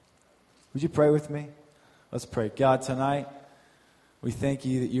Would you pray with me? Let's pray. God, tonight, we thank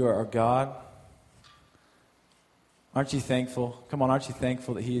you that you are our God. Aren't you thankful? Come on, aren't you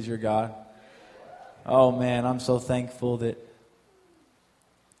thankful that he is your God? Oh, man, I'm so thankful that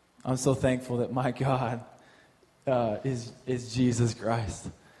my God is Jesus Christ.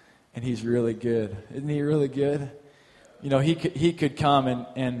 And he's really good. Isn't he really good? You know, he could come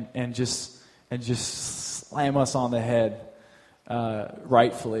and just slam us on the head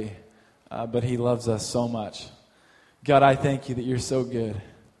rightfully. But he loves us so much. God, I thank you that you're so good.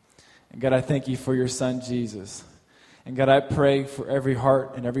 And God, I thank you for your son, Jesus. And God, I pray for every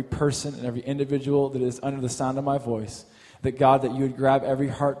heart and every person and every individual that is under the sound of my voice, that God, that you would grab every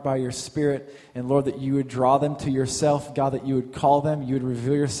heart by your Spirit, and Lord, that you would draw them to yourself. God, that you would call them, you would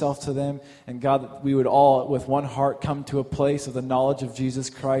reveal yourself to them, and God, that we would all, with one heart, come to a place of the knowledge of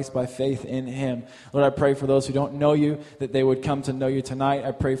Jesus Christ by faith in him. Lord, I pray for those who don't know you, that they would come to know you tonight.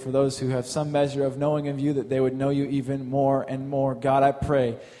 I pray for those who have some measure of knowing of you, that they would know you even more and more. God, I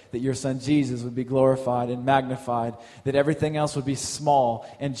pray that your son Jesus would be glorified and magnified, that everything else would be small,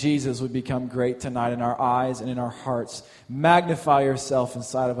 and Jesus would become great tonight in our eyes and in our hearts. Magnify yourself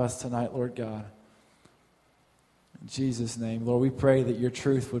inside of us tonight, Lord God. In Jesus' name, Lord, we pray that your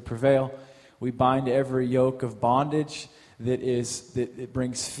truth would prevail. We bind every yoke of bondage that it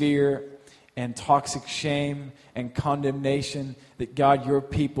brings fear and toxic shame and condemnation, that God, your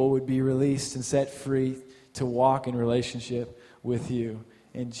people would be released and set free to walk in relationship with you.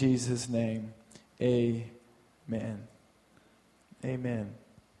 In Jesus' name, amen. Amen.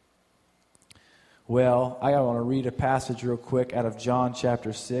 Well, I want to read a passage real quick out of John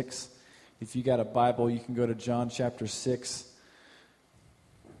chapter 6. If you got a Bible, you can go to John chapter 6.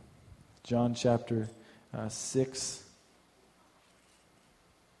 John chapter 6.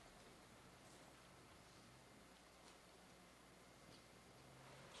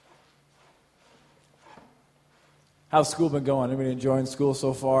 How's school been going? Anybody enjoying school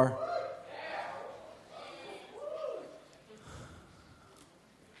so far?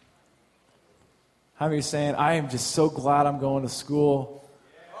 How many are saying, I am just so glad I'm going to school?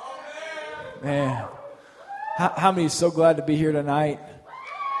 Man. How many are so glad to be here tonight?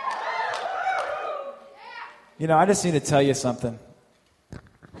 You know, I just need to tell you something.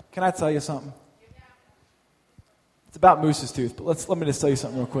 Can I tell you something? It's about Moose's Tooth, but let me just tell you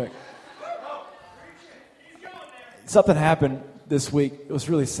something real quick. Something happened this week. It was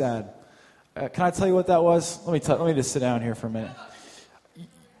really sad. Can I tell you what that was? Let me just sit down here for a minute.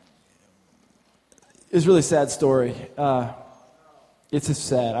 It was a really sad story. It's just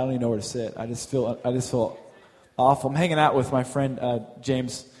sad. I don't even know where to sit. I just feel awful. I'm hanging out with my friend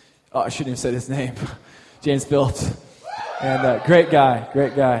James. I shouldn't have said his name. James Phillips, and great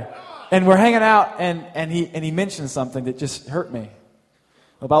guy. And we're hanging out, and he mentioned something that just hurt me.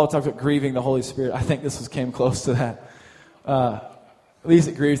 The Bible talks about grieving the Holy Spirit. I think this came close to that. At least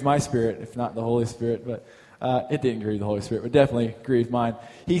it grieved my spirit, if not the Holy Spirit. But it didn't grieve the Holy Spirit, but definitely grieved mine.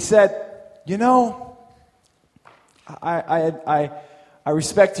 He said, you know, I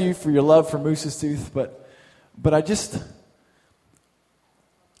respect you for your love for Moose's Tooth, but I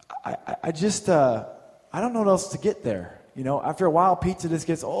don't know what else to get there. You know, after a while, pizza just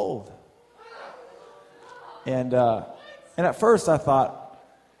gets old. And at first I thought,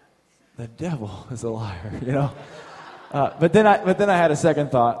 the devil is a liar, you know. But then I had a second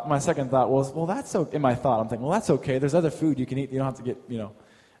thought. My second thought was, well, that's okay. In my thought, I'm thinking, well, that's okay. There's other food you can eat. You don't have to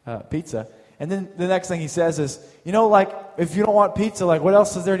get, pizza. And then the next thing he says is, you know, like, if you don't want pizza, like, what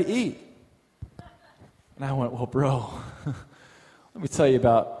else is there to eat? And I went, well, bro, let me tell you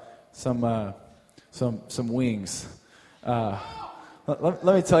about some wings. Let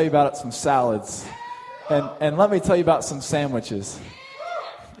me tell you about some salads. And let me tell you about some sandwiches.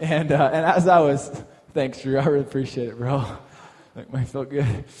 And as I was, thanks, Drew, I really appreciate it, bro. Make me feel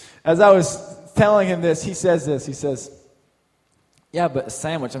good. As I was telling him this, he says, yeah, but a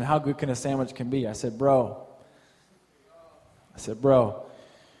sandwich, I mean, how good can a sandwich can be? I said, bro,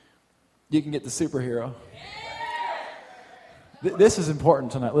 you can get the superhero. This is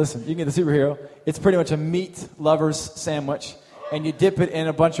important tonight. Listen, you can get the superhero. It's pretty much a meat lover's sandwich, and you dip it in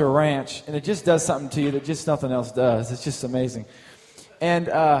a bunch of ranch, and it just does something to you that just nothing else does. It's just amazing. And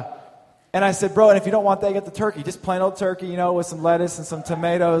I said, bro, and if you don't want that, get the turkey. Just plain old turkey, you know, with some lettuce and some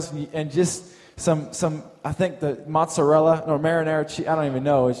tomatoes and just some I think the mozzarella or marinara cheese. I don't even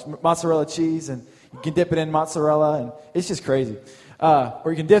know. It's mozzarella cheese, and you can dip it in mozzarella, and it's just crazy. Or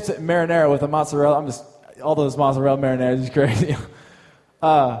you can dip it in marinara with a mozzarella. All those mozzarella marinaras is crazy.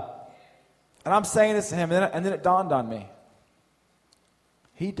 And I'm saying this to him, and then it dawned on me.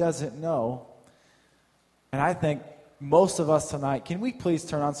 He doesn't know, and I think most of us tonight, can we please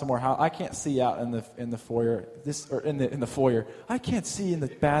turn on some more I can't see out in the foyer. In the foyer. I can't see in the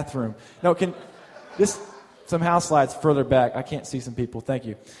bathroom. No, can this some house lights further back. I can't see some people. Thank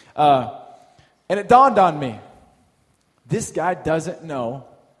you. And it dawned on me. This guy doesn't know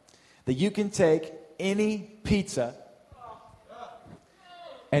that you can take any pizza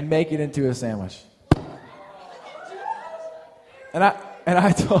and make it into a sandwich. And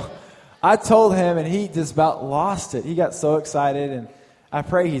I told him, and he just about lost it. He got so excited, and I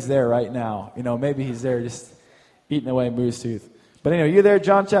pray he's there right now. Maybe he's there just eating away moose tooth. But anyway, you there,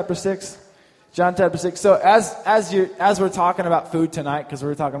 John chapter 6? John chapter 6. So as we're talking about food tonight, because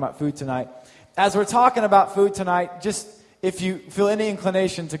we're talking about food tonight, as we're talking about food tonight, just if you feel any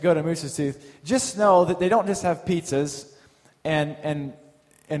inclination to go to Moose's Tooth, just know that they don't just have pizzas and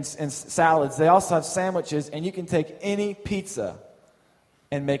salads. They also have sandwiches, and you can take any pizza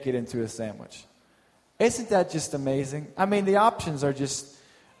and make it into a sandwich. Isn't that just amazing? I mean, the options are just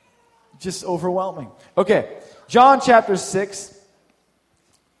overwhelming. Okay, John chapter 6.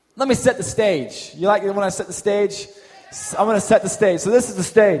 Let me set the stage. You like it when I set the stage? I'm going to set the stage. So this is the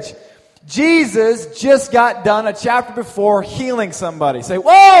stage. Jesus just got done a chapter before healing somebody. Say,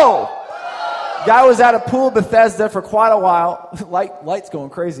 whoa! Guy was at a pool of Bethesda for quite a while. Light's going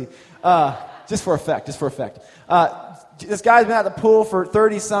crazy. Just for effect. This guy's been at the pool for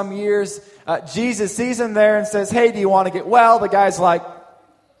 30-some years. Jesus sees him there and says, hey, do you want to get well? The guy's like,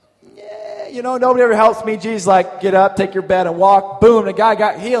 yeah, nobody ever helps me. Jesus like, get up, take your bed, and walk. Boom, the guy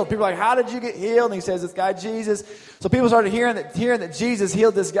got healed. People are like, how did you get healed? And he says, this guy Jesus. So people started hearing that Jesus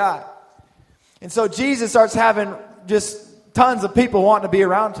healed this guy. And so Jesus starts having just tons of people wanting to be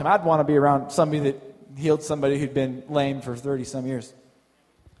around him. I'd want to be around somebody that healed somebody who'd been lame for 30-some years.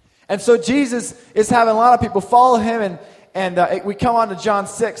 And so Jesus is having a lot of people follow him, and we come on to John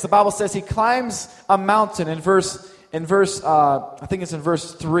 6. The Bible says he climbs a mountain I think it's in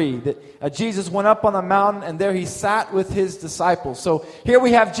verse 3, that Jesus went up on the mountain, and there he sat with his disciples. So here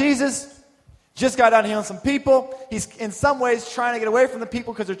we have Jesus, just got done healing some people. He's in some ways trying to get away from the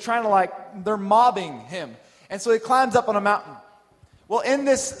people because they're mobbing him. And so he climbs up on a mountain. Well, in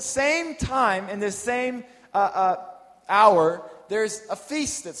this same time, in this same hour, there's a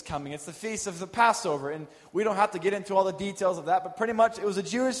feast that's coming. It's the feast of the Passover. And we don't have to get into all the details of that, but pretty much it was a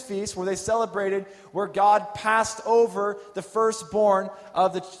Jewish feast where they celebrated where God passed over the firstborn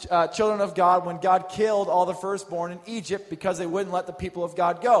of the children of God when God killed all the firstborn in Egypt because they wouldn't let the people of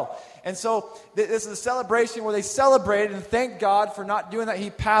God go. And so this is a celebration where they celebrated and thanked God for not doing that. He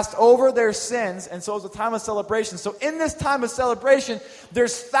passed over their sins, and so it was a time of celebration. So in this time of celebration,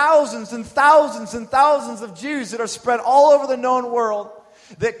 there's thousands and thousands and thousands of Jews that are spread all over the known world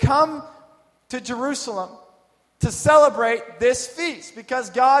that come to Jerusalem to celebrate this feast because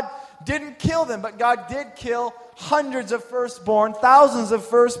God didn't kill them, but God did kill hundreds of firstborn, thousands of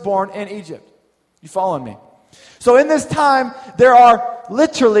firstborn in Egypt. You following me? So in this time, there are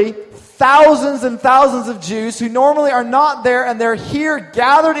literally thousands and thousands of Jews who normally are not there, and they're here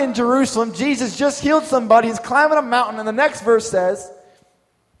gathered in Jerusalem. Jesus just healed somebody. He's climbing a mountain, and the next verse says,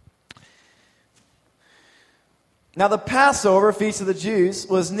 now the Passover, feast of the Jews,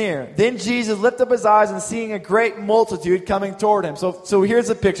 was near. Then Jesus lifted up his eyes and seeing a great multitude coming toward him. So here's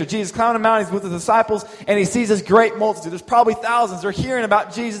the picture. Jesus climbing a mountain, he's with his disciples, and he sees this great multitude. There's probably thousands. They're hearing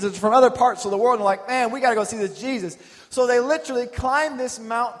about Jesus. It's from other parts of the world. And they're like, man, we got to go see this Jesus. So they literally climb this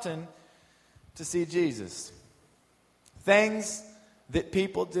mountain to see Jesus. Things that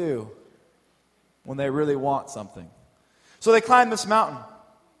people do when they really want something. So they climb this mountain.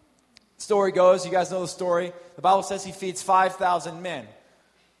 Story goes, you guys know the story. The Bible says he feeds 5,000 men,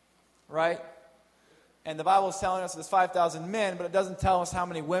 right? And the Bible is telling us there's 5,000 men, but it doesn't tell us how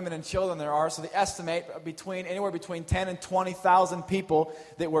many women and children there are. So they estimate anywhere between 10 and 20,000 people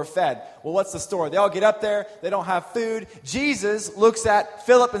that were fed. Well, what's the story? They all get up there. They don't have food. Jesus looks at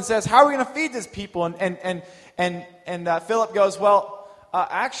Philip and says, how are we going to feed this people? And Philip goes, well,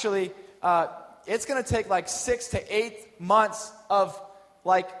 actually, it's going to take like 6 to 8 months of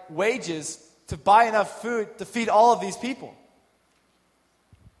wages to buy enough food to feed all of these people.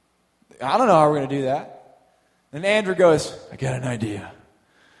 I don't know how we're going to do that. And Andrew goes, I got an idea.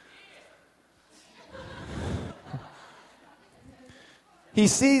 He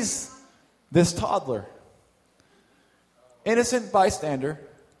sees this toddler, innocent bystander,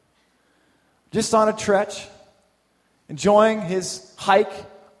 just on a trek, enjoying his hike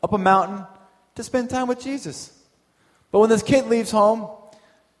up a mountain to spend time with Jesus. But when this kid leaves home,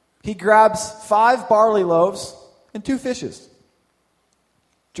 he grabs 5 barley loaves and 2 fishes.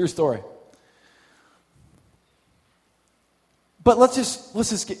 True story. But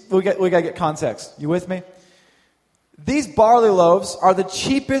we got to get context. You with me? these barley loaves are the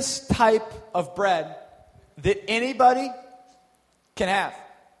cheapest type of bread that anybody can have.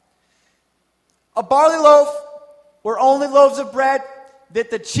 A barley loaf were only loaves of bread that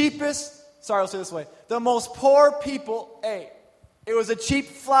the I'll say it this way, the most poor people ate. It was a cheap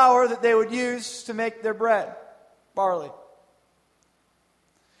flour that they would use to make their bread, barley.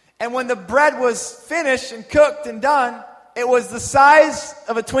 And when the bread was finished and cooked and done, it was the size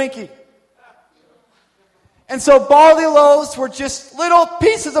of a Twinkie. And so barley loaves were just little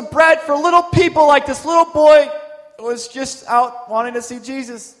pieces of bread for little people like this little boy who was just out wanting to see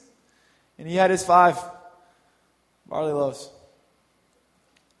Jesus. And he had his 5 barley loaves.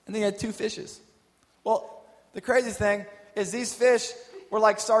 And then he had 2 fishes. Well, the crazy thing is these fish were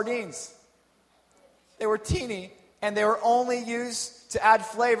like sardines. They were teeny, and they were only used to add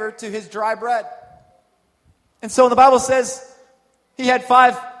flavor to his dry bread. And so the Bible says he had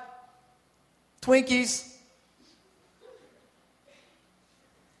 5 Twinkies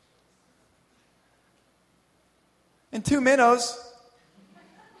and 2 minnows.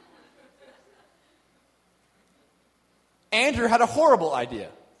 Andrew had a horrible idea.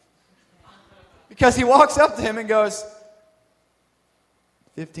 Because he walks up to him and goes,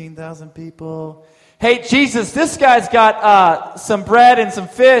 15,000 people. Hey, Jesus, this guy's got some bread and some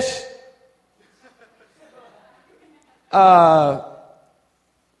fish. But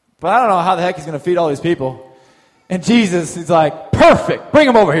I don't know how the heck he's going to feed all these people. And Jesus is like, perfect. Bring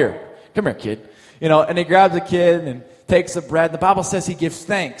him over here. Come here, kid. And he grabs the kid and takes the bread. The Bible says he gives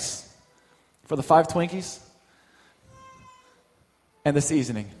thanks for the 5 Twinkies and the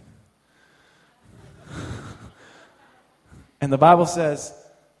seasoning. And the Bible says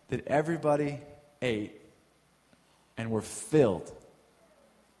that everybody ate and were filled.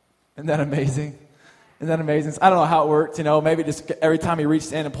 Isn't that amazing? Isn't that amazing? I don't know how it worked. Maybe just every time he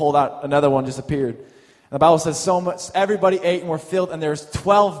reached in and pulled out, another one just appeared. And the Bible says so much. Everybody ate and were filled, and there's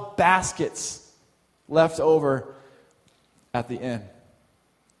 12 baskets left over at the end.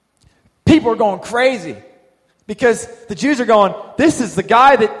 People are going crazy because the Jews are going, this is the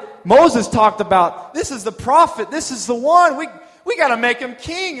guy that Moses talked about. This is the prophet. This is the one. We got to make him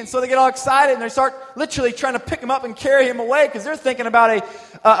king. And so they get all excited and they start literally trying to pick him up and carry him away because they're thinking about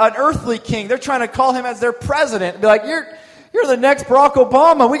an earthly king. They're trying to call him as their president and be like, you're the next Barack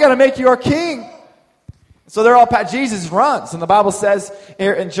Obama. We got to make you our king. So they're all Jesus runs. And the Bible says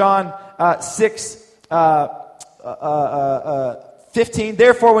here in John 6, 15,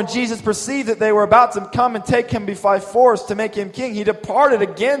 therefore when Jesus perceived that they were about to come and take him by force to make him king, he departed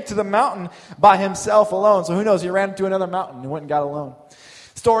again to the mountain by himself alone. So who knows, he ran into another mountain and went and got alone.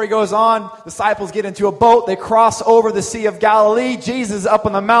 Story goes on, disciples get into a boat, they cross over the Sea of Galilee, Jesus is up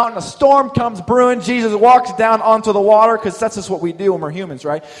on the mountain, a storm comes brewing, Jesus walks down onto the water, because that's just what we do when we're humans,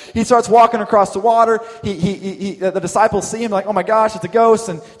 right? He starts walking across the water, the disciples see him like, oh my gosh, it's a ghost,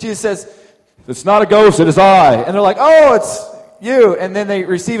 and Jesus says, it's not a ghost, it is I. And they're like, oh, it's you. And then they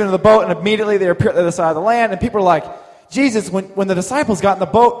receive him in the boat, and immediately they appear at the other side of the land, and people are like, Jesus, when the disciples got in the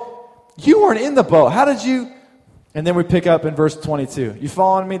boat, you weren't in the boat. How did you? And then we pick up in verse 22. You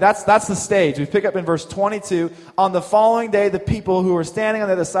following me? That's the stage. We pick up in verse 22. On the following day, the people who were standing on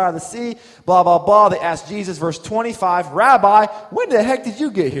the other side of the sea, blah, blah, blah, they asked Jesus, verse 25, Rabbi, when the heck did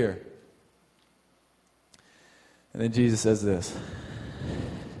you get here? And then Jesus says this.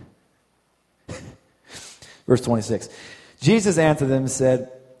 Verse 26. Jesus answered them and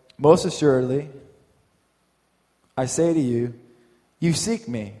said, most assuredly, I say to you, you seek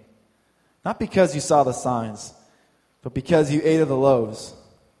me, not because you saw the signs, but because you ate of the loaves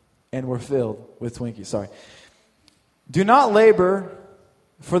and were filled with Twinkies. Sorry. Do not labor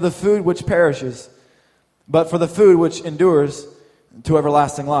for the food which perishes, but for the food which endures to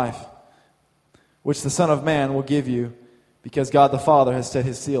everlasting life, which the Son of Man will give you, because God the Father has set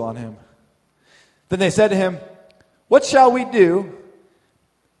his seal on him. Then they said to him, what shall we do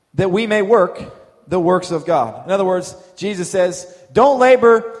that we may work the works of God? In other words, Jesus says, don't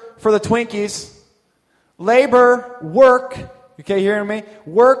labor for the Twinkies. Labor, work, okay, hearing me?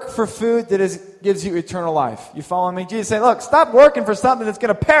 Work for food that gives you eternal life. You following me? Jesus saying, look, stop working for something that's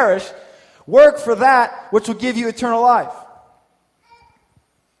going to perish. Work for that which will give you eternal life.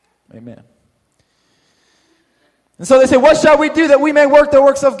 Amen. And so they say, what shall we do that we may work the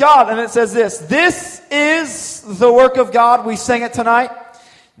works of God? And it says this is the work of God, we sang it tonight,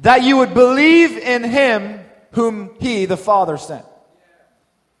 that you would believe in him whom he, the Father, sent.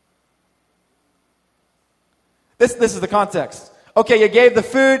 This is the context. Okay, you gave the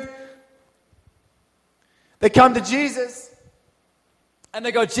food. They come to Jesus, and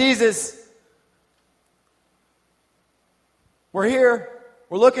they go, Jesus, we're here,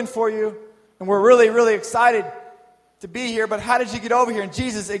 we're looking for you, and we're really, really excited to be here, but how did you get over here? And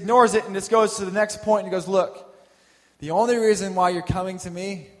Jesus ignores it and just goes to the next point and goes, look, the only reason why you're coming to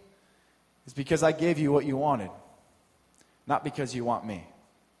me is because I gave you what you wanted, not because you want me.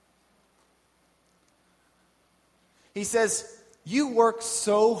 He says, you work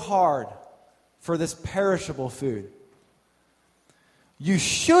so hard for this perishable food. You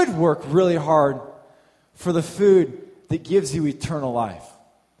should work really hard for the food that gives you eternal life.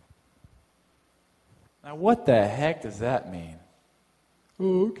 Now, what the heck does that mean?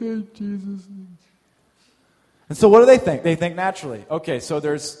 Oh, okay, Jesus. And so what do they think? They think naturally. Okay, so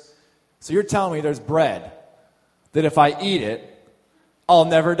you're telling me there's bread that if I eat it, I'll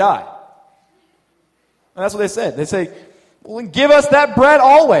never die. And that's what they said. They say, well, give us that bread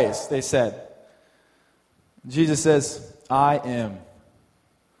always, they said. Jesus says, I am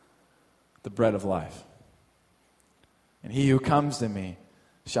the bread of life. And he who comes to me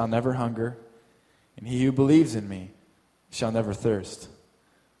shall never hunger, and he who believes in me shall never thirst.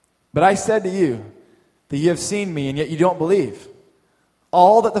 But I said to you that you have seen me, and yet you don't believe.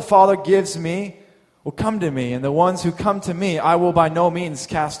 All that the Father gives me will come to me, and the ones who come to me I will by no means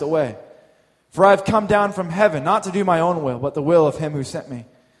cast away. For I have come down from heaven, not to do my own will, but the will of him who sent me.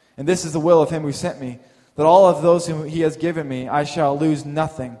 And this is the will of him who sent me, that all of those whom he has given me I shall lose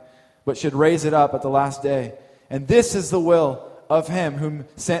nothing, but should raise it up at the last day. And this is the will of him whom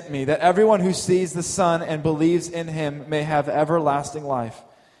sent me, that everyone who sees the Son and believes in him may have everlasting life,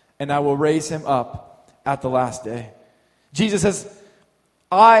 and I will raise him up at the last day. Jesus says,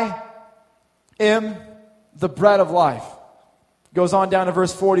 I am the bread of life. Goes on down to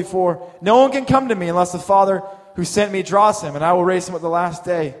verse 44. No one can come to me unless the Father who sent me draws him, and I will raise him at the last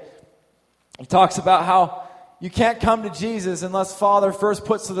day. He talks about how you can't come to Jesus unless Father first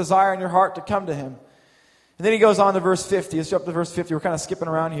puts the desire in your heart to come to him. And then he goes on to verse 50. Let's jump to verse 50. We're kind of skipping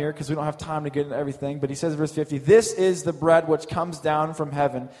around here because we don't have time to get into everything. But he says in verse 50, this is the bread which comes down from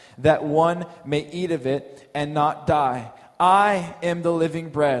heaven, that one may eat of it and not die. I am the living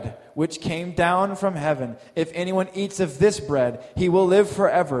bread which came down from heaven. If anyone eats of this bread, he will live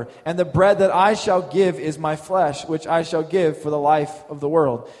forever. And the bread that I shall give is my flesh, which I shall give for the life of the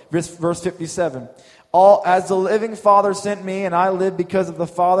world. Verse 57. As the living Father sent me, and I live because of the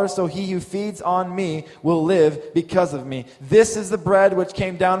Father, so he who feeds on me will live because of me. This is the bread which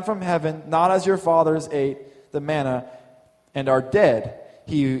came down from heaven, not as your fathers ate the manna and are dead.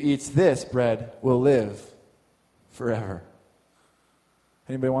 He who eats this bread will live forever.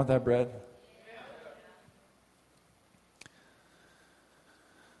 Anybody want that bread?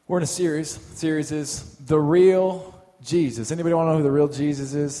 We're in a series. The series is The Real Jesus. Anybody want to know who the real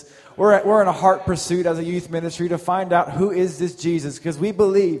Jesus is? We're in a heart pursuit as a youth ministry to find out who is this Jesus, because we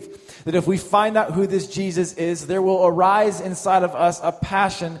believe that if we find out who this Jesus is, there will arise inside of us a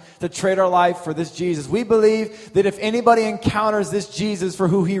passion to trade our life for this Jesus. We believe that if anybody encounters this Jesus for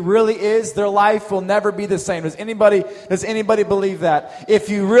who he really is, their life will never be the same. Does anybody believe that? If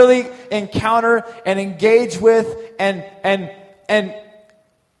you really encounter and engage with and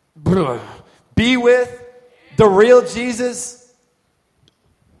be with the real Jesus,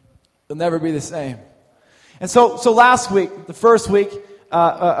 they'll never be the same. And so last week, the first week,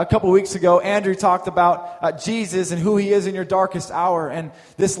 a couple weeks ago, Andrew talked about Jesus and who he is in your darkest hour. And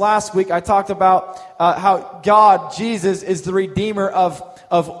this last week, I talked about how God, Jesus, is the redeemer of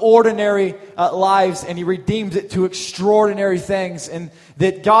ordinary lives, and he redeems it to extraordinary things. And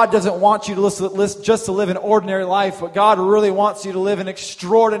that God doesn't want you to just to live an ordinary life, but God really wants you to live an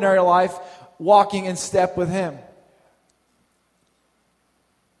extraordinary life, walking in step with him.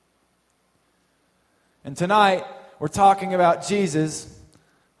 And tonight, we're talking about Jesus,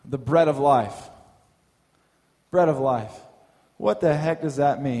 the bread of life. Bread of life. What the heck does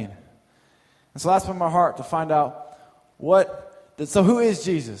that mean? And so that's been my heart to find out so who is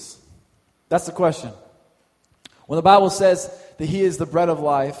Jesus? That's the question. When the Bible says that he is the bread of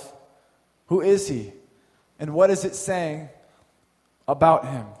life, who is he? And what is it saying about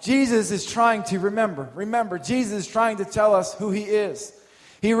him? Jesus is trying to remember, Jesus is trying to tell us who he is.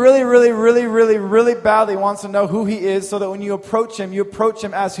 He really, really, really, really, really badly wants to know who he is, so that when you approach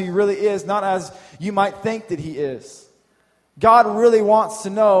him as who he really is, not as you might think that he is. God really wants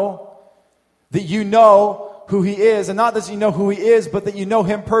to know that you know who he is, and not that you know who he is, but that you know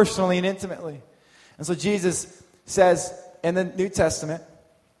him personally and intimately. And so Jesus says in the New Testament,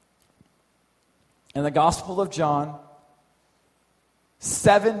 in the Gospel of John,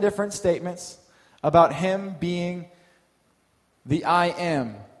 7 different statements about him being the I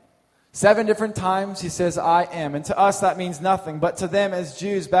am. 7 different times he says I am. And to us that means nothing. But to them as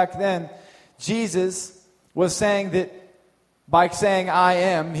Jews back then, Jesus was saying that by saying I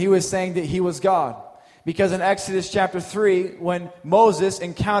am, he was saying that he was God. Because in Exodus chapter 3, when Moses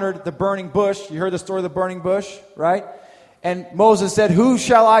encountered the burning bush, you heard the story of the burning bush, right? And Moses said, "Who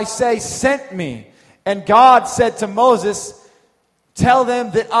shall I say sent me?" And God said to Moses, "Tell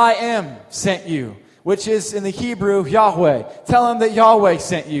them that I am sent you," which is in the Hebrew, Yahweh. Tell him that Yahweh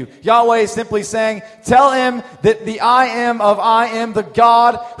sent you. Yahweh is simply saying, tell him that the I am the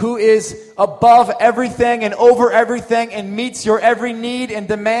God who is above everything and over everything and meets your every need and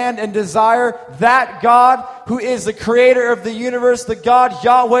demand and desire. That God who is the creator of the universe, the God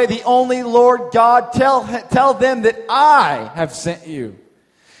Yahweh, the only Lord God, tell them that I have sent you.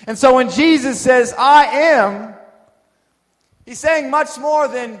 And so when Jesus says, I am, he's saying much more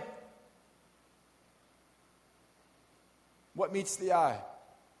than what meets the eye.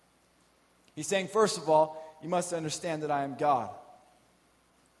 He's saying, first of all, you must understand that I am God.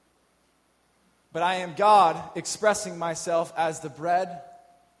 But I am God expressing myself as the bread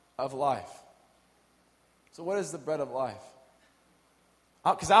of life. So what is the bread of life?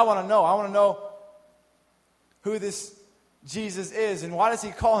 Because I want to know. I want to know who this Jesus is and why does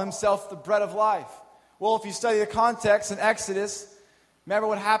he call himself the bread of life? Well, if you study the context in Exodus, remember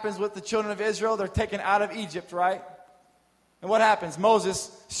what happens with the children of Israel? They're taken out of Egypt, right? And what happens?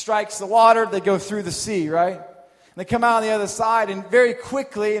 Moses strikes the water. They go through the sea, right? And they come out on the other side. And very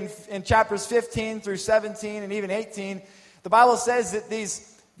quickly, in chapters 15 through 17 and even 18, the Bible says that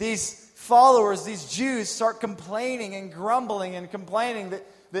these followers, these Jews, start complaining and grumbling and complaining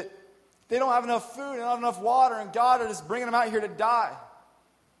that they don't have enough food, they don't have enough water, and God is bringing them out here to die.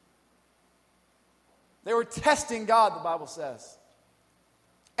 They were testing God, the Bible says.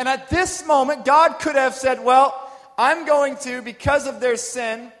 And at this moment, God could have said, well, I'm going to, because of their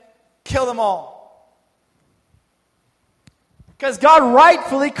sin, kill them all. Because God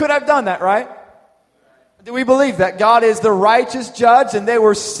rightfully could have done that, right? Do we believe that? God is the righteous judge and they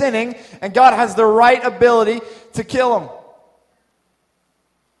were sinning and God has the right ability to kill them.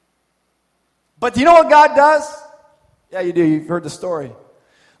 But do you know what God does? Yeah, you do. You've heard the story.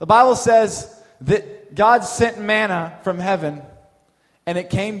 The Bible says that God sent manna from heaven and it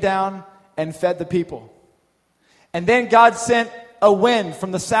came down and fed the people. And then God sent a wind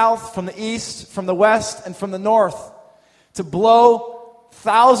from the south, from the east, from the west, and from the north to blow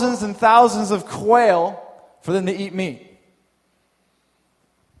thousands and thousands of quail for them to eat meat.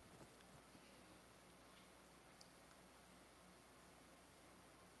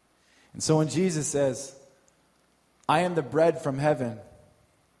 And so when Jesus says, I am the bread from heaven,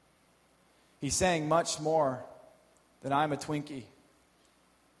 he's saying much more than I'm a Twinkie.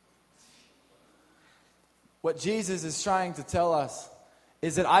 What Jesus is trying to tell us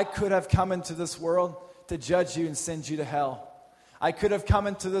is that I could have come into this world to judge you and send you to hell. I could have come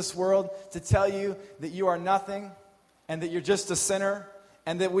into this world to tell you that you are nothing and that you're just a sinner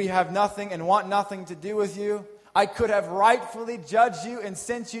and that we have nothing and want nothing to do with you. I could have rightfully judged you and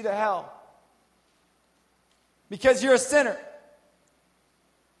sent you to hell because you're a sinner.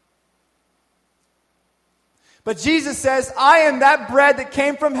 But Jesus says, I am that bread that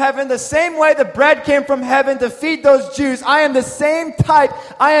came from heaven, the same way the bread came from heaven to feed those Jews. I am the same type.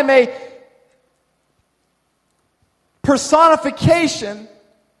 I am a personification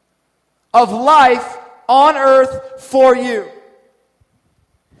of life on earth for you.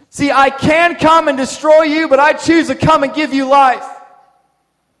 See, I can come and destroy you, but I choose to come and give you life.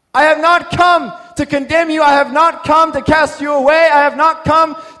 I have not come to condemn you. I have not come to cast you away. I have not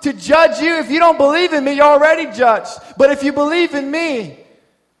come to judge you. If you don't believe in me, you're already judged. But if you believe in me,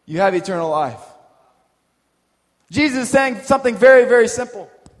 you have eternal life. Jesus is saying something very, very simple.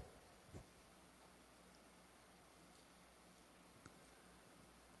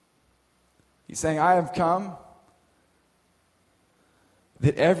 He's saying, I have come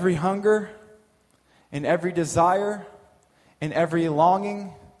that every hunger and every desire and every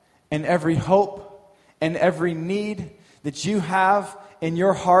longing and every hope and every need that you have in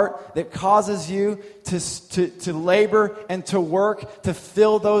your heart that causes you to labor and to work to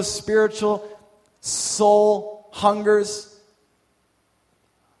fill those spiritual soul hungers.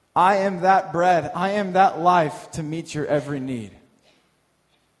 I am that bread. I am that life to meet your every need.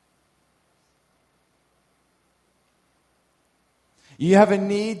 You have a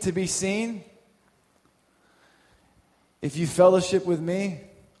need to be seen? If you fellowship with me,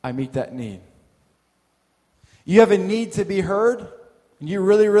 I meet that need. You have a need to be heard, and you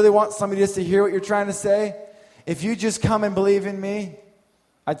really, really want somebody just to hear what you're trying to say? If you just come and believe in me,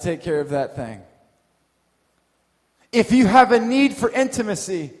 I take care of that thing. If you have a need for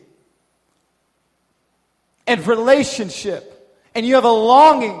intimacy and relationship, and you have a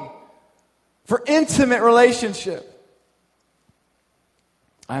longing for intimate relationship,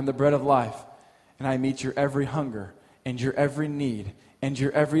 I am the bread of life, and I meet your every hunger and your every need and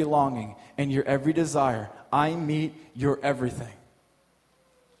your every longing and your every desire. I meet your everything.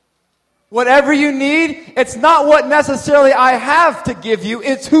 Whatever you need, it's not what necessarily I have to give you.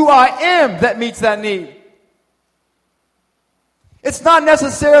 It's who I am that meets that need. It's not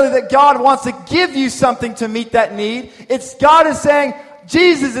necessarily that God wants to give you something to meet that need. It's God is saying,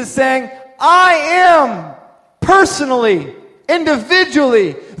 Jesus is saying, I am personally,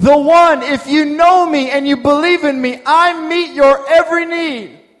 individually, the one, if you know me and you believe in me, I meet your every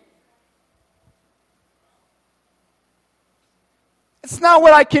need. It's not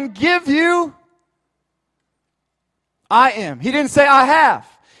what I can give you. I am. He didn't say I have.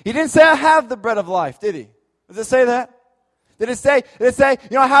 He didn't say I have the bread of life, did he? Does it say that? Did it say,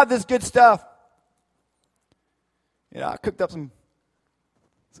 I have this good stuff? I cooked up some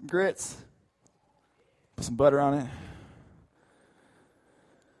grits, put some butter on it.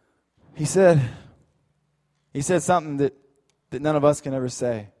 He said something that none of us can ever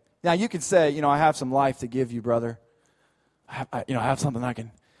say. Now you can say, I have some life to give you, brother. I have something I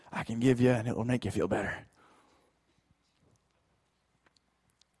can give you, and it will make you feel better.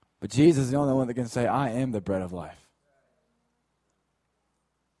 But Jesus is the only one that can say, I am the bread of life.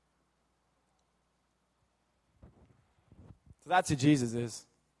 So that's who Jesus is.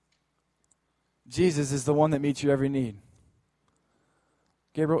 Jesus is the one that meets your every need.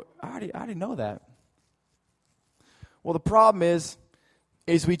 Gabriel, I already know that. Well, the problem is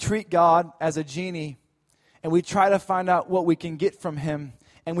we treat God as a genie, and we try to find out what we can get from him,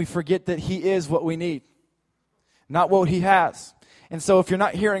 and we forget that he is what we need, not what he has. And so if you're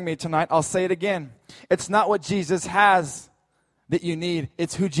not hearing me tonight, I'll say it again. It's not what Jesus has that you need.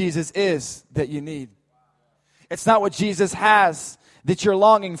 It's who Jesus is that you need. It's not what Jesus has that you're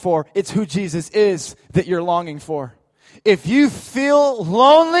longing for. It's who Jesus is that you're longing for. If you feel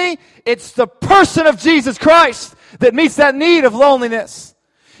lonely, it's the person of Jesus Christ that meets that need of loneliness.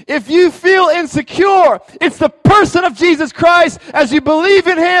 If you feel insecure, it's the person of Jesus Christ as you believe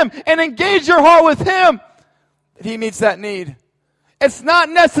in him and engage your heart with him that he meets that need. It's not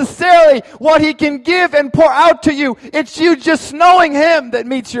necessarily what he can give and pour out to you. It's you just knowing him that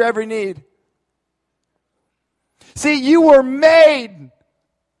meets your every need. See, you were made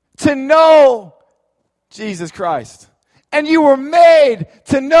to know Jesus Christ. And you were made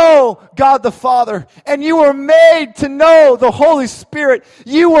to know God the Father. And you were made to know the Holy Spirit.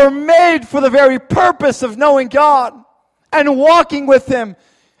 You were made for the very purpose of knowing God and walking with him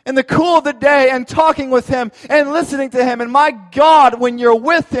in the cool of the day and talking with him and listening to him. And my God, when you're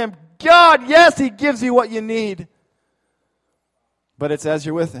with him, God, yes, he gives you what you need. But it's as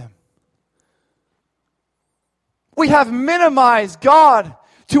you're with him. We have minimized God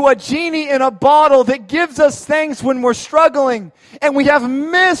to a genie in a bottle that gives us things when we're struggling. And we have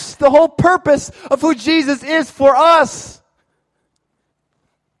missed the whole purpose of who Jesus is for us.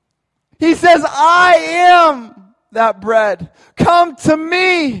 He says, I am that bread. Come to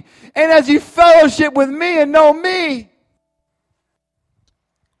me. And as you fellowship with me and know me,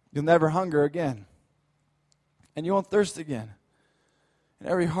 you'll never hunger again. And you won't thirst again. And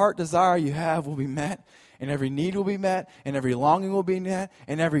every heart desire you have will be met. And every need will be met, and every longing will be met,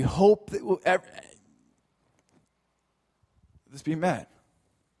 and every hope that will this be met.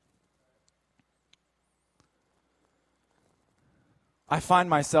 I find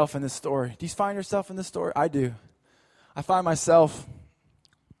myself in this story. Do you find yourself in this story? I do. I find myself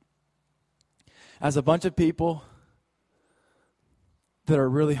as a bunch of people that are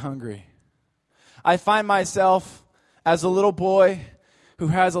really hungry. I find myself as a little boy who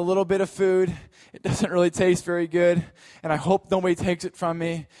has a little bit of food. It doesn't really taste very good, and I hope nobody takes it from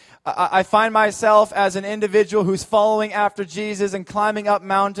me. I find myself as an individual who's following after Jesus and climbing up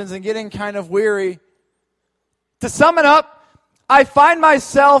mountains and getting kind of weary. To sum it up, I find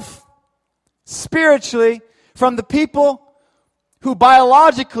myself spiritually from the people who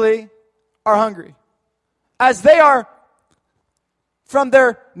biologically are hungry. As they are from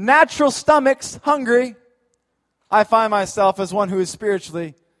their natural stomachs hungry, I find myself as one who is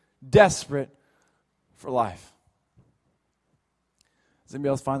spiritually desperate for life. Does anybody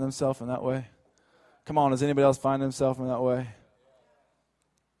else find themselves in that way? Come on, does anybody else find themselves in that way?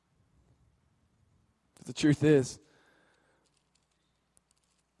 The truth is,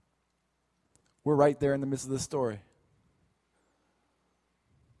 we're right there in the midst of the story.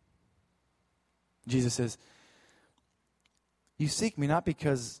 Jesus says, you seek me not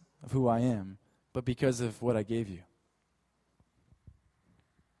because of who I am, but because of what I gave you.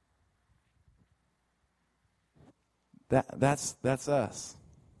 That's us.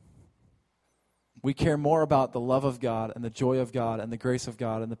 We care more about the love of God and the joy of God and the grace of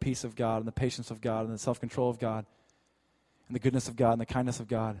God and the peace of God and the patience of God and the self-control of God and the goodness of God and the kindness of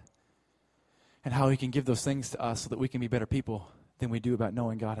God and how He can give those things to us so that we can be better people than we do about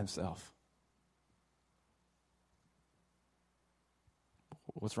knowing God Himself.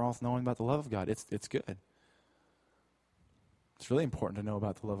 What's wrong with knowing about the love of God? It's good. It's really important to know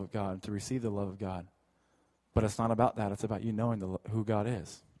about the love of God and to receive the love of God. But it's not about that. It's about you knowing who God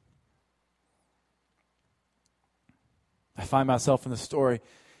is. I find myself in the story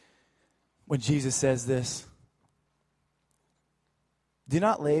when Jesus says this, do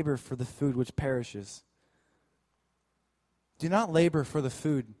not labor for the food which perishes. Do not labor for the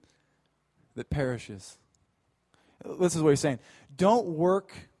food that perishes. This is what He's saying. Don't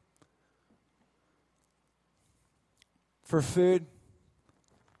work for food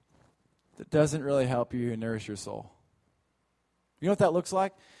that doesn't really help you and nourish your soul. You know what that looks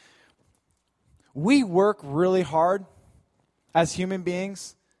like? We work really hard as human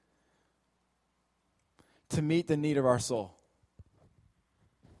beings to meet the need of our soul.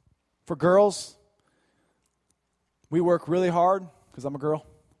 For girls, we work really hard, because I'm a girl.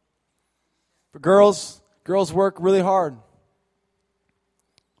 For girls work really hard,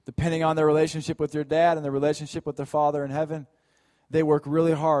 depending on their relationship with their dad and their relationship with their Father in heaven. They work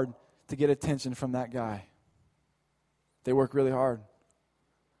really hard to get attention from that guy. They work really hard.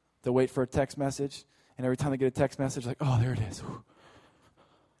 They'll wait for a text message, and every time they get a text message, like, oh, there it is.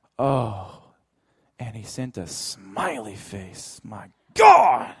 Oh, and he sent a smiley face. My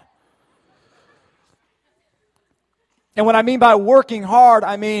God! And what I mean by working hard,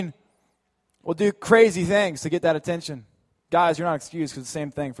 I mean we'll do crazy things to get that attention. Guys, you're not excused, because it's the same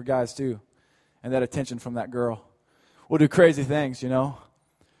thing for guys too. And that attention from that girl. We'll do crazy things, you know.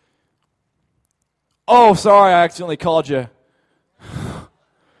 Oh, sorry, I accidentally called you.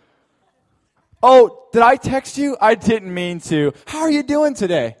 Oh, did I text you? I didn't mean to. How are you doing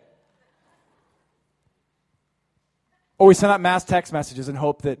today? Or we send out mass text messages and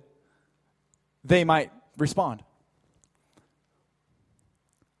hope that they might respond.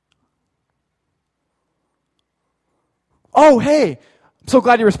 Oh, hey, I'm so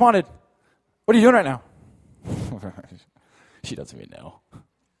glad you responded. What are you doing right now? She doesn't even know.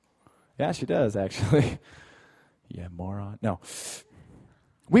 Yeah, she does, actually. Yeah, moron. No.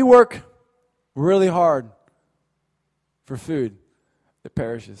 We work really hard for food that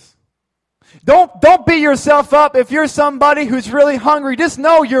perishes. Don't beat yourself up if you're somebody who's really hungry. Just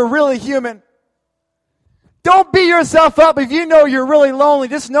know you're really human. Don't beat yourself up if you know you're really lonely.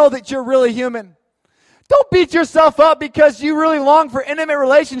 Just know that you're really human. Don't beat yourself up because you really long for intimate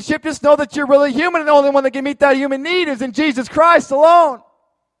relationship. Just know that you're really human, and the only one that can meet that human need is in Jesus Christ alone.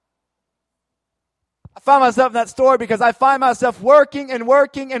 I find myself in that story because I find myself working and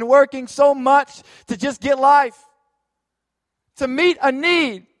working and working so much to just get life, to meet a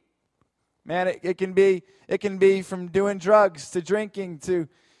need. Man, it can be from doing drugs to drinking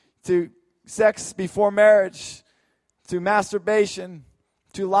to sex before marriage to masturbation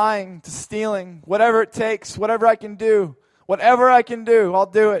to lying to stealing, whatever it takes, whatever I can do, I'll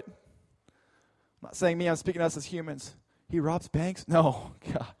do it. I'm not saying me, I'm speaking to us as humans. He robs banks? No,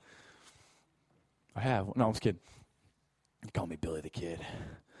 God. I have. No, I'm just kidding. You call me Billy the Kid.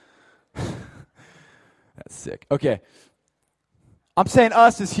 That's sick. Okay. I'm saying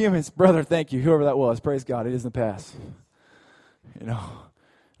us as humans. Brother, thank you. Whoever that was. Praise God. It is in the past. You know,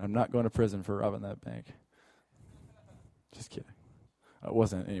 I'm not going to prison for robbing that bank. Just kidding. It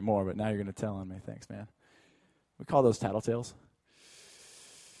wasn't anymore, but now you're going to tell on me. Thanks, man. We call those tattletales.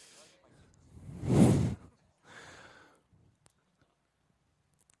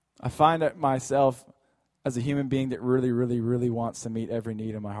 I find that myself as a human being that really, really, really wants to meet every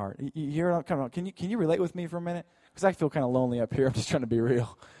need in my heart. You hear what I'm coming on? Can you relate with me for a minute? Because I feel kind of lonely up here. I'm just trying to be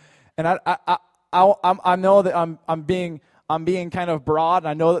real. And I know that I'm being kind of broad, and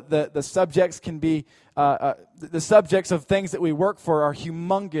I know that the subjects can be the subjects of things that we work for are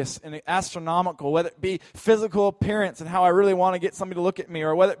humongous and astronomical, whether it be physical appearance and how I really want to get somebody to look at me,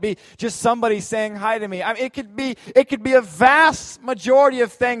 or whether it be just somebody saying hi to me. I mean, it could be a vast majority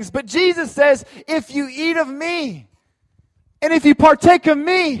of things. But Jesus says, if you eat of me and if you partake of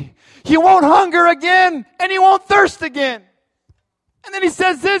me, you won't hunger again and you won't thirst again. And then he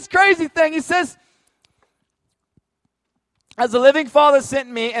says this crazy thing. He says, as the living Father sent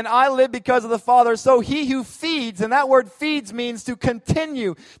me, and I live because of the Father, so he who feeds, and that word feeds means to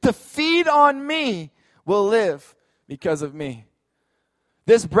continue, to feed on me will live because of me.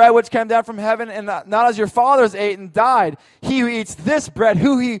 This bread which came down from heaven, and not as your fathers ate and died, he who eats this bread,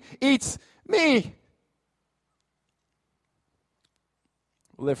 who he eats me,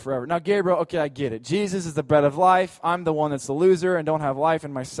 live forever. Now, Gabriel, okay, I get it. Jesus is the bread of life. I'm the one that's the loser and don't have life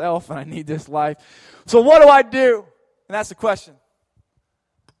in myself, and I need this life. So what do I do? And that's the question.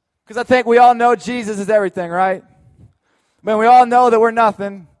 Because I think we all know Jesus is everything, right? I mean, we all know that we're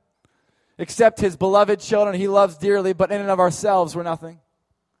nothing except his beloved children he loves dearly, but in and of ourselves, we're nothing.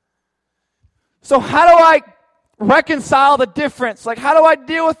 So how do I reconcile the difference? Like, how do I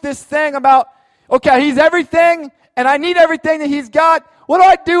deal with this thing about, okay, he's everything, and I need everything that he's got. What do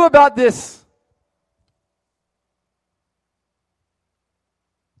I do about this?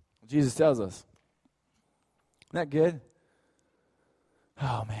 Jesus tells us. Isn't that good?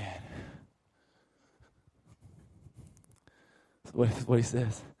 Oh, man. That's what he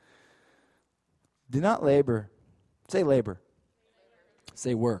says. Do not labor. Say labor.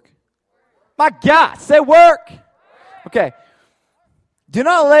 Say work. My God, say work. Okay. Do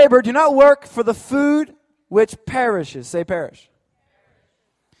not labor, do not work for the food which perishes. Say perish.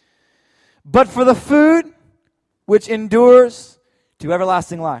 But for the food which endures to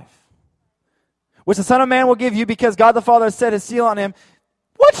everlasting life, which the Son of Man will give you, because God the Father has set his seal on him.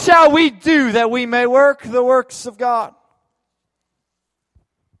 What shall we do that we may work the works of God?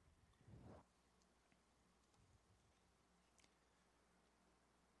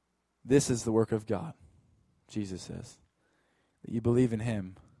 This is the work of God, Jesus says, that you believe in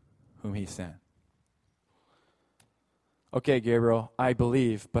him whom he sent. Okay, Gabriel, I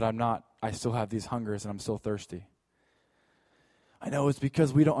believe, but I still have these hungers and I'm still thirsty. I know it's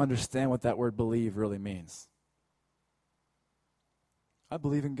because we don't understand what that word believe really means. I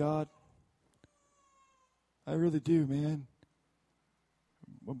believe in God. I really do, man.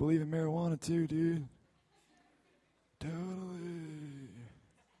 I believe in marijuana too, dude. Totally.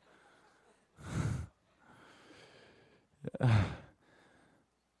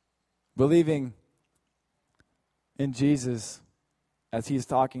 Believing in Jesus, as he's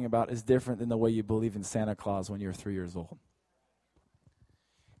talking about, is different than the way you believe in Santa Claus when you're 3 years old.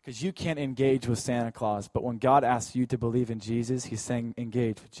 Because you can't engage with Santa Claus, but when God asks you to believe in Jesus, he's saying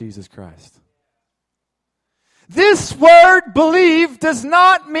engage with Jesus Christ. This word believe does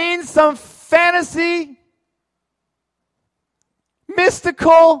not mean some fantasy,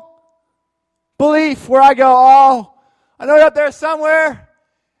 mystical belief where I go, oh, I know you're up there somewhere,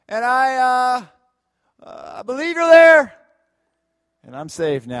 and I believe you're there, and I'm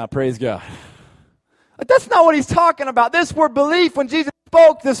saved now, praise God. But that's not what he's talking about. This word belief, when Jesus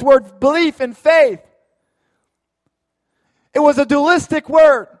spoke this word belief and faith, it was a dualistic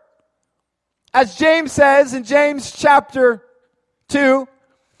word. As James says in James chapter 2,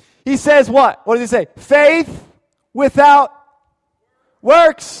 he says what? What does he say? Faith without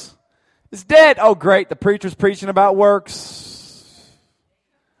works is dead. Oh, great. The preacher's preaching about works.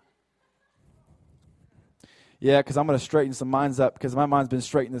 Yeah, because I'm going to straighten some minds up because my mind's been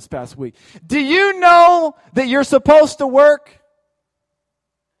straightened this past week. Do you know that you're supposed to work?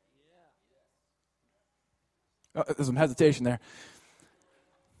 Oh, there's some hesitation there.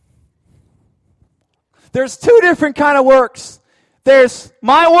 There's two different kind of works. There's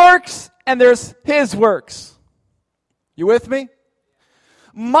my works and there's his works. You with me?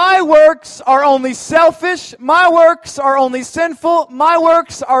 My works are only selfish. My works are only sinful. My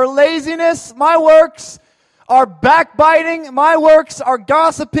works are laziness. My works are backbiting. My works are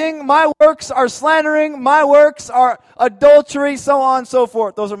gossiping. My works are slandering. My works are adultery, so on and so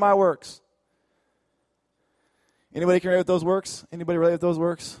forth. Those are my works. Anybody can relate with those works? Anybody relate with those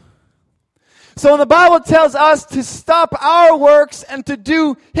works? So when the Bible tells us to stop our works and to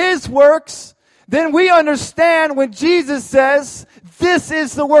do his works, then we understand when Jesus says, this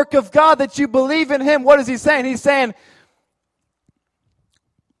is the work of God, that you believe in him. What is he saying? He's saying,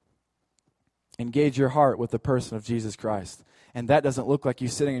 engage your heart with the person of Jesus Christ. And that doesn't look like you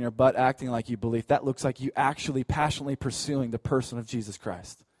sitting in your butt acting like you believe. That looks like you actually passionately pursuing the person of Jesus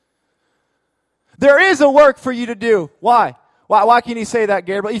Christ. There is a work for you to do. Why? Why can he say that,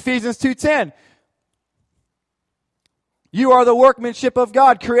 Gabriel? Ephesians 2:10. You are the workmanship of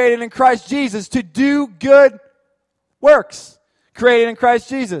God, created in Christ Jesus to do good works, created in Christ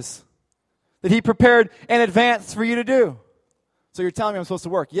Jesus, that he prepared in advance for you to do. So you're telling me I'm supposed to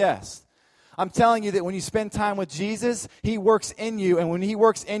work? Yes. I'm telling you that when you spend time with Jesus, he works in you, and when he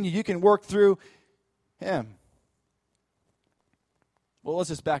works in you, you can work through him. Well, let's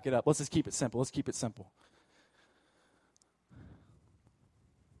just back it up. Let's just keep it simple. Let's keep it simple.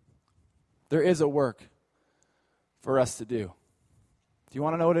 There is a work for us to do. Do you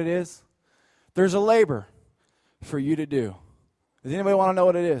want to know what it is? There's a labor for you to do. Does anybody want to know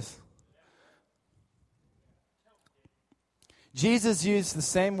what it is? Jesus used the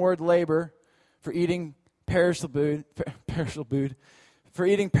same word labor for eating perishable food, for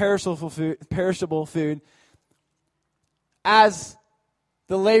eating perishable food as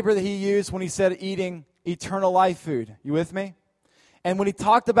the labor that he used when he said eating eternal life food. You with me? And when he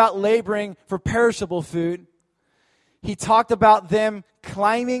talked about laboring for perishable food, he talked about them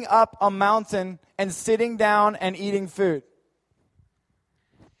climbing up a mountain and sitting down and eating food.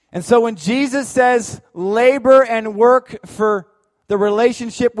 And so when Jesus says labor and work for the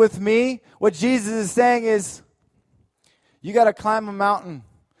relationship with me, what Jesus is saying is, you got to climb a mountain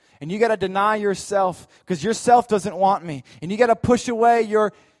and you got to deny yourself because yourself doesn't want me. And you got to push away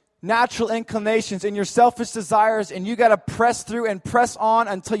your natural inclinations and your selfish desires, and you got to press through and press on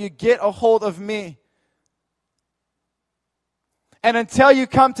until you get a hold of me. And until you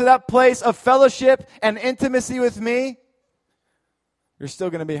come to that place of fellowship and intimacy with me, you're still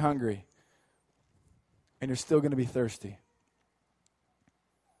going to be hungry. And you're still going to be thirsty.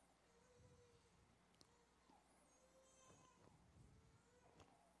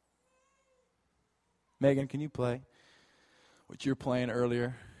 Megan, can you play what you were playing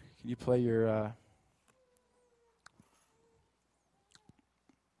earlier? Can you play your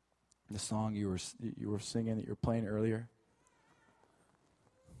the song you were singing that you were playing earlier?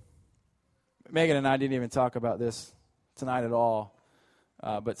 Megan and I didn't even talk about this tonight at all,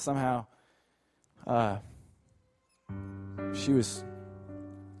 but somehow she was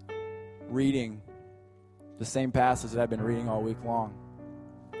reading the same passage that I've been reading all week long.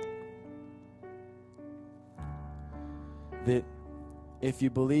 That if you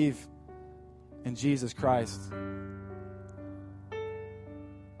believe in Jesus Christ,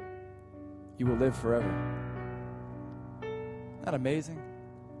 you will live forever. Isn't that amazing?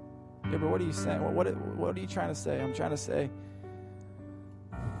 Yeah, but what are you saying? What are you trying to say? I'm trying to say,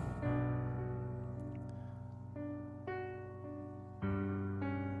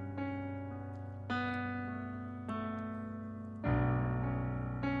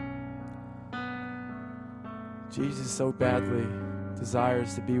 Jesus so badly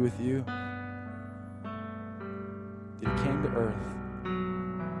desires to be with you that he came to earth,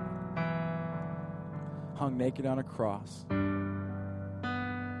 hung naked on a cross,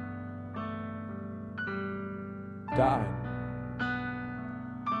 died,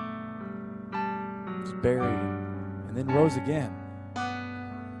 was buried, and then rose again.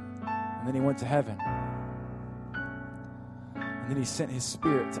 And then he went to heaven. And then he sent his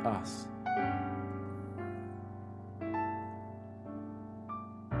Spirit to us.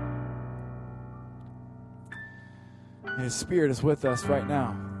 And his Spirit is with us right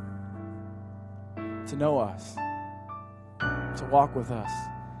now to know us, to walk with us,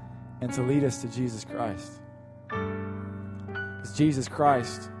 and to lead us to Jesus Christ. Because Jesus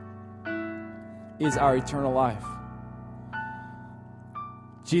Christ is our eternal life.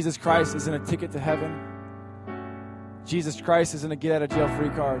 Jesus Christ isn't a ticket to heaven. Jesus Christ isn't a get-out-of-jail-free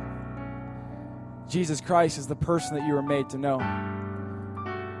card. Jesus Christ is the person that you were made to know.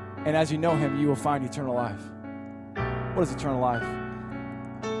 And as you know him, you will find eternal life. What is eternal life?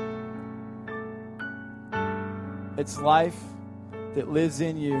 It's life that lives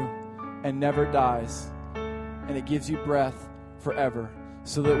in you and never dies. And it gives you breath forever.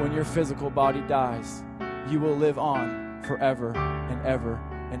 So that when your physical body dies, you will live on forever and ever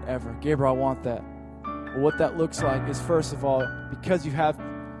and ever. Gabriel, I want that. Well, what that looks like is, first of all, because you have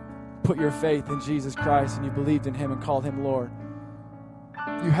put your faith in Jesus Christ and you believed in him and called him Lord,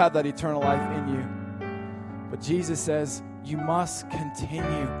 you have that eternal life in you. But Jesus says, you must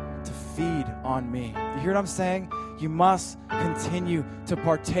continue to feed on me. You hear what I'm saying? You must continue to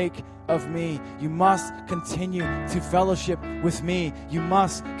partake of me. You must continue to fellowship with me. You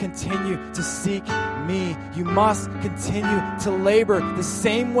must continue to seek me. You must continue to labor. The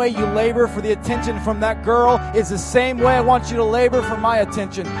same way you labor for the attention from that girl is the same way I want you to labor for my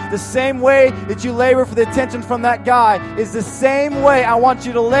attention. The same way that you labor for the attention from that guy is the same way I want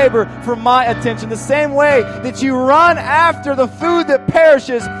you to labor for my attention. The same way that you run after the food that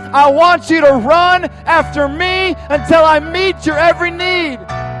perishes, I want you to run after me until I meet your every need.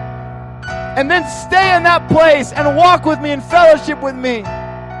 And then stay in that place and walk with me and fellowship with me.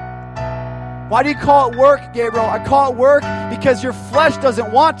 Why do you call it work, Gabriel? I call it work because your flesh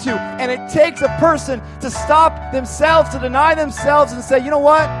doesn't want to. And it takes a person to stop themselves, to deny themselves and say, you know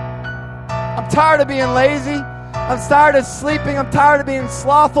what? I'm tired of being lazy. I'm tired of sleeping. I'm tired of being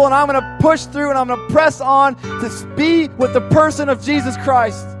slothful. And I'm going to push through and I'm going to press on to be with the person of Jesus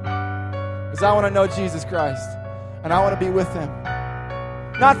Christ. Because I want to know Jesus Christ. And I want to be with him.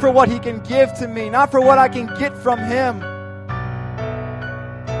 Not for what he can give to me, not for what I can get from him,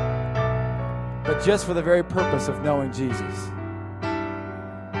 but just for the very purpose of knowing Jesus.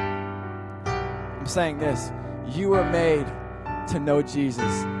 I'm saying this, you were made to know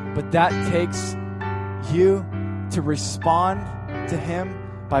Jesus, but that takes you to respond to him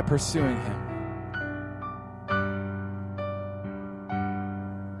by pursuing him.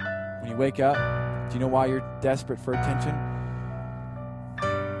 When you wake up, do you know why you're desperate for attention?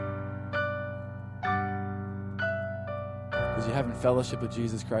 Because you haven't fellowship with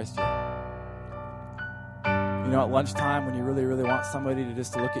Jesus Christ yet. You know, at lunchtime when you really, really want somebody to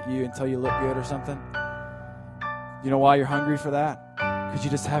just look at you and tell you look good or something, you know why you're hungry for that? Because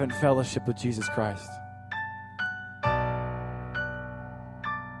you just haven't fellowship with Jesus Christ.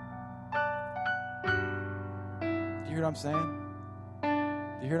 Do you hear what I'm saying? Do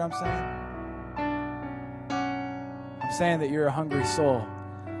you hear what I'm saying? I'm saying that you're a hungry soul.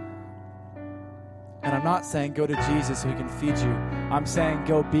 And I'm not saying go to Jesus so he can feed you. I'm saying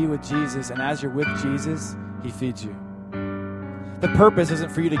go be with Jesus, and as you're with Jesus, he feeds you. The purpose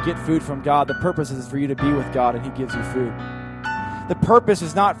isn't for you to get food from God. The purpose is for you to be with God, and he gives you food. The purpose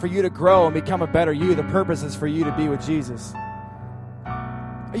is not for you to grow and become a better you. The purpose is for you to be with Jesus.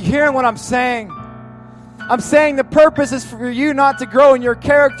 Are you hearing what I'm saying? I'm saying the purpose is for you not to grow in your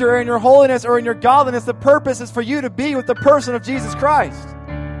character or in your holiness or in your godliness. The purpose is for you to be with the person of Jesus Christ.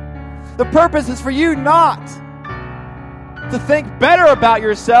 The purpose is for you not to think better about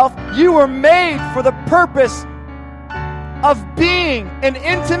yourself. You were made for the purpose of being an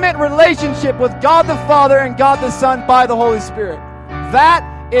intimate relationship with God the Father and God the Son by the Holy Spirit. That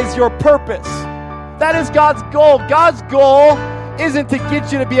is your purpose. That is God's goal. God's goal isn't to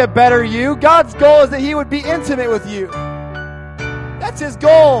get you to be a better you. God's goal is that he would be intimate with you. That's his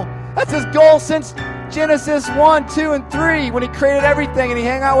goal. That's his goal since Genesis 1, 2, and 3, when he created everything and he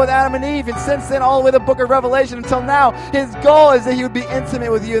hung out with Adam and Eve. And since then, all the way to the book of Revelation until now, his goal is that he would be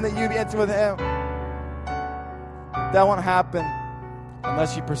intimate with you and that you would be intimate with him. That won't happen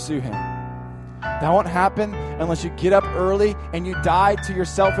unless you pursue him. That won't happen unless you get up early and you die to your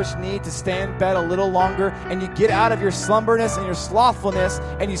selfish need to stay in bed a little longer, and you get out of your slumberness and your slothfulness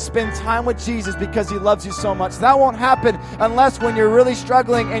and you spend time with Jesus because he loves you so much. That won't happen unless when you're really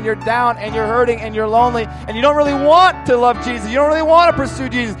struggling and you're down and you're hurting and you're lonely and you don't really want to love Jesus, you don't really want to pursue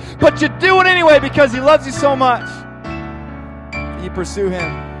Jesus, but you do it anyway because he loves you so much. You pursue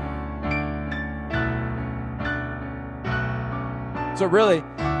him. So really,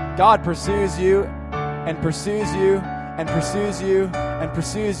 God pursues you and pursues you and pursues you and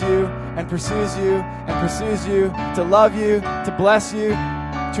pursues you and pursues you and pursues you to love you, to bless you,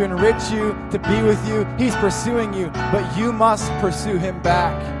 to enrich you, to be with you. He's pursuing you, but you must pursue him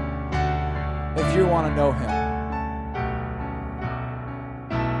back if you want to know him.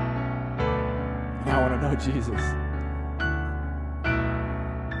 And I want to know Jesus.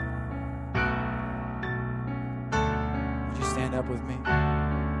 Would you stand up with me?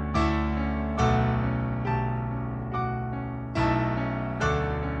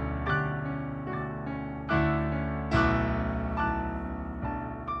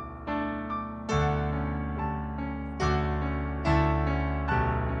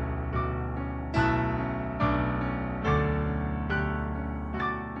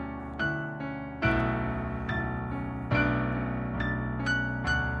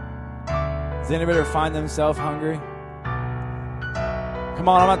 Does anybody ever find themselves hungry? Come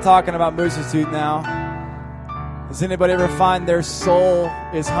on, I'm not talking about multitude now. Does anybody ever find their soul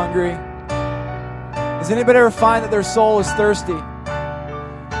is hungry? Does anybody ever find that their soul is thirsty?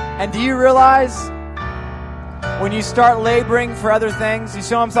 And do you realize when you start laboring for other things, you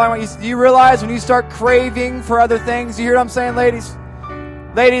see what I'm talking about? Do you realize when you start craving for other things? You hear what I'm saying, ladies?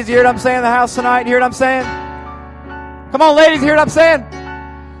 Ladies, you hear what I'm saying in the house tonight? You hear what I'm saying? Come on, ladies, you hear what I'm saying?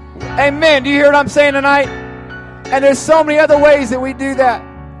 Amen. Do you hear what I'm saying tonight? And there's so many other ways that we do that.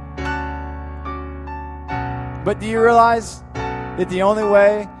 But do you realize that the only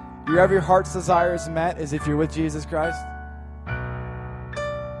way your heart's desire is met is if you're with Jesus Christ?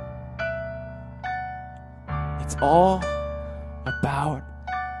 It's all about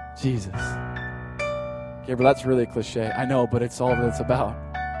Jesus. Gabriel, that's really a cliche. I know, but it's all that it's about.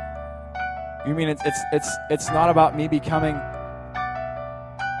 You mean it's not about me becoming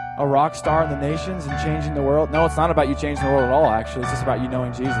a rock star in the nations and changing the world? No, it's not about you changing the world at all, actually. It's just about you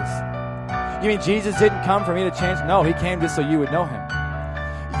knowing Jesus. You mean Jesus didn't come for me to change? No, he came just so you would know him.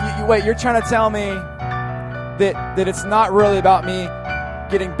 Wait, you're trying to tell me that it's not really about me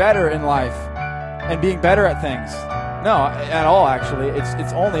getting better in life and being better at things. No, at all, actually.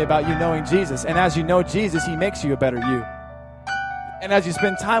 It's only about you knowing Jesus. And as you know Jesus, he makes you a better you. And as you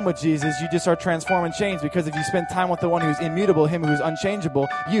spend time with Jesus, you just are transformed and changed, because if you spend time with the one who's immutable, him who's unchangeable,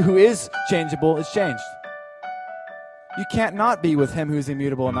 you who is changeable is changed. You can't not be with him who's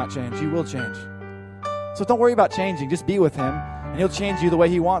immutable and not change. You will change. So don't worry about changing. Just be with him And He'll change you the way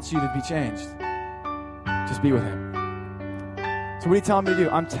He wants you to be changed. Just be with Him. So what are you telling me to do?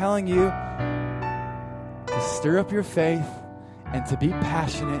 I'm telling you to stir up your faith and to be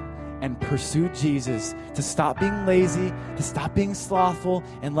passionate and pursue Jesus, to stop being lazy, to stop being slothful,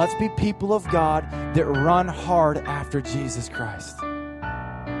 and let's be people of God that run hard after Jesus Christ.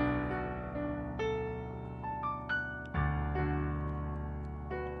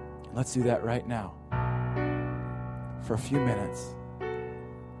 Let's do that right now for a few minutes.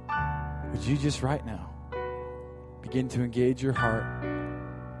 Would you just right now begin to engage your heart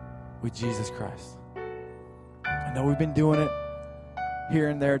with Jesus Christ? I know we've been doing it here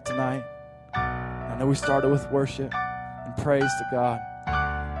and there tonight. I know we started with worship and praise to God.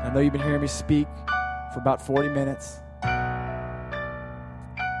 I know you've been hearing me speak for about 40 minutes.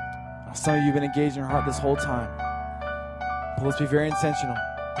 Some of you have been engaging your heart this whole time. But let's be very intentional.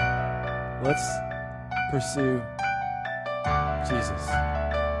 Let's pursue Jesus.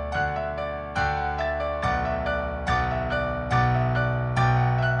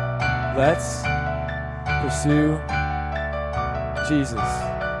 Let's pursue Jesus.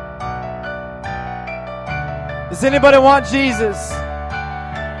 Does anybody want Jesus?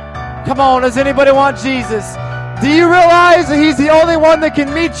 Come on, does anybody want Jesus? Do you realize that He's the only one that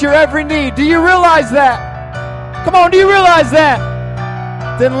can meet your every need? Do you realize that? Come on, do you realize that?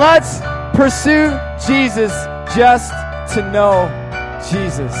 Then let's pursue Jesus just to know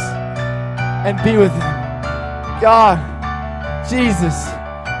Jesus and be with Him. God, Jesus,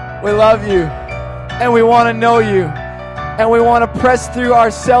 we love You and we want to know You and we want to press through our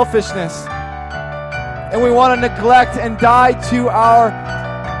selfishness and we want to neglect and die to our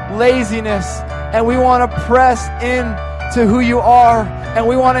laziness and we want to press in to who You are and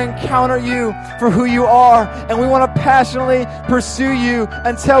we want to encounter You for who You are and we want to passionately pursue You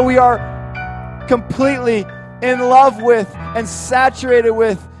until we are completely in love with and saturated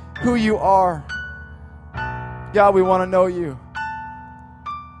with who You are. God, we want to know You.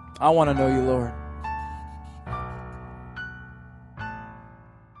 I want to know You, Lord.